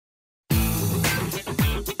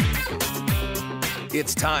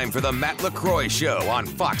It's time for the Matt Lecroy Show on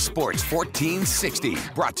Fox Sports 1460.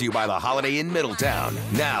 Brought to you by the Holiday Inn Middletown.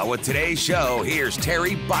 Now with today's show, here's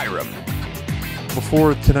Terry Byrom.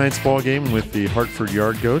 Before tonight's ball game with the Hartford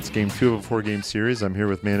Yard Goats, game 2 of a 4-game series, I'm here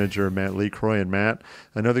with manager Matt Lecroy. And Matt,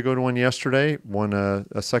 another good one yesterday, won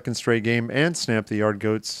a second straight game and snapped the Yard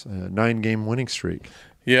Goats' 9-game winning streak.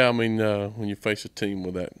 Yeah, I mean, when you face a team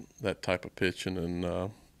with that type of pitching,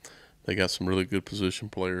 and they got some really good position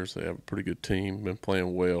players, they have a pretty good team, been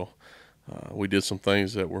playing well. We did some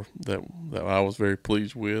things that I was very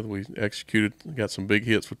pleased with. We executed, got some big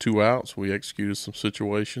hits with 2 outs. We executed some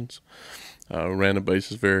situations. Ran the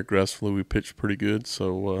bases very aggressively. We pitched pretty good,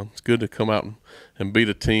 so it's good to come out and beat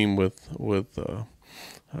a team with the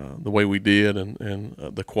way we did, and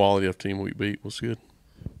the quality of team we beat was good.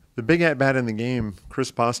 The big at-bat in the game,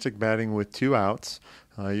 Chris Bostic batting with 2 outs.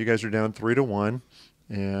 You guys are down 3-1,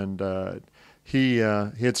 and he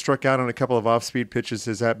had struck out on a couple of off-speed pitches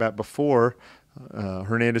his at-bat before.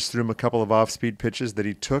 Hernandez threw him a couple of off-speed pitches that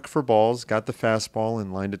he took for balls, got the fastball,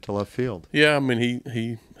 and lined it to left field. Yeah, I mean,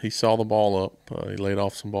 he saw the ball up. He laid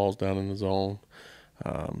off some balls down in the zone.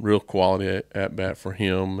 Real quality at-bat for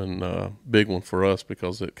him, and big one for us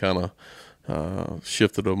because it kind of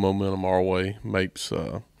shifted the momentum our way. Mapes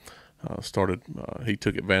started he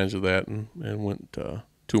took advantage of that and went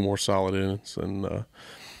 2 more solid innings, and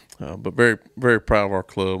but very, very proud of our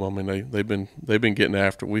club. I mean, they've been getting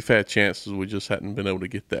after it. We've had chances, we just hadn't been able to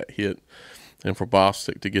get that hit. And for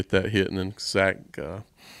Bostic to get that hit and then Zach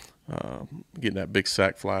getting that big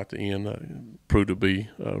sac fly at the end proved to be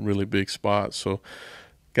a really big spot. So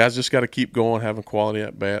guys just got to keep going, having quality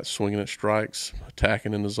at bats, swinging at strikes,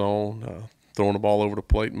 attacking in the zone, throwing the ball over the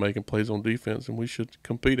plate and making plays on defense, and we should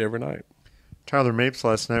compete every night. Tyler Mapes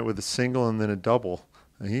last night with a single and then a double.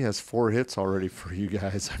 He has 4 hits already for you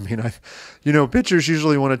guys. I mean, pitchers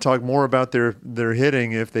usually want to talk more about their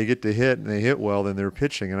hitting if they get to hit and they hit well than their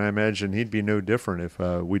pitching, and I imagine he'd be no different if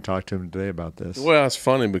we talked to him today about this. Well, it's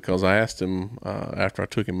funny because I asked him after I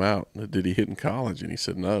took him out, did he hit in college, and he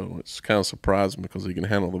said no. It's kind of surprising because he can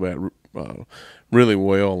handle the bat really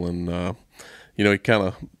well, and he kind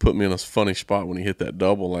of put me in a funny spot when he hit that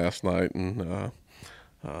double last night, and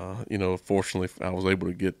fortunately I was able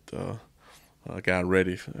to get guy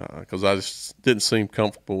ready because I just didn't seem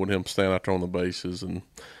comfortable with him standing out there on the bases,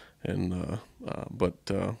 but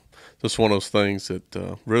just one of those things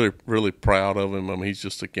that really, really proud of him. I mean, he's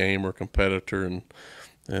just a gamer, competitor,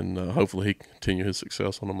 and hopefully he can continue his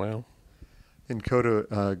success on the mound. And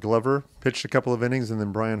Coda Glover pitched a couple of innings, and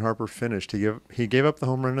then Brian Harper finished. He gave up the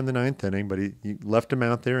home run in the 9th inning, but he left him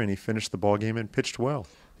out there, and he finished the ball game and pitched well.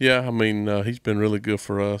 Yeah, I mean, he's been really good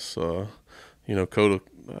for us. Coda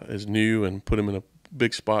is new and put him in a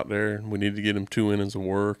big spot there. We need to get him 2 innings of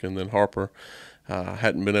work, and then Harper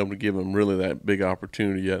hadn't been able to give him really that big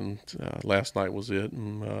opportunity yet, and last night was it.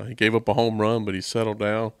 And he gave up a home run, but he settled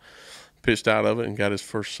down, pitched out of it, and got his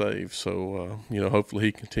first save. So, hopefully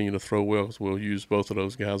he can continue to throw well because we'll use both of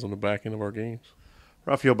those guys on the back end of our games.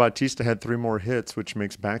 Rafael Bautista had 3 more hits, which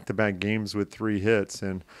makes back-to-back games with 3 hits,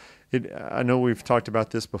 and I know we've talked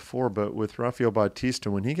about this before, but with Rafael Bautista,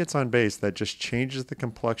 when he gets on base, that just changes the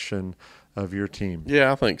complexion of your team.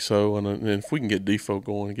 Yeah, I think so. And if we can get Defoe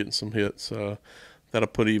going and getting some hits, that'll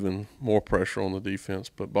put even more pressure on the defense.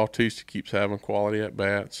 But Bautista keeps having quality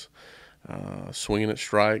at-bats, swinging at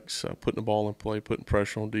strikes, putting the ball in play, putting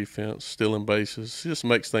pressure on defense, stealing bases. He just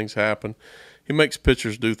makes things happen. He makes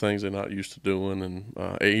pitchers do things they're not used to doing,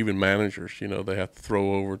 and even managers, they have to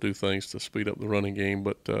throw over, do things to speed up the running game.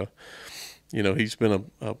 But, he's been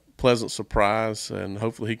a pleasant surprise, and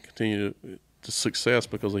hopefully he can continue to success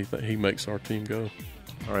because he makes our team go.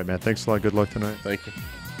 All right, Matt. Thanks a lot. Good luck tonight. Thank you.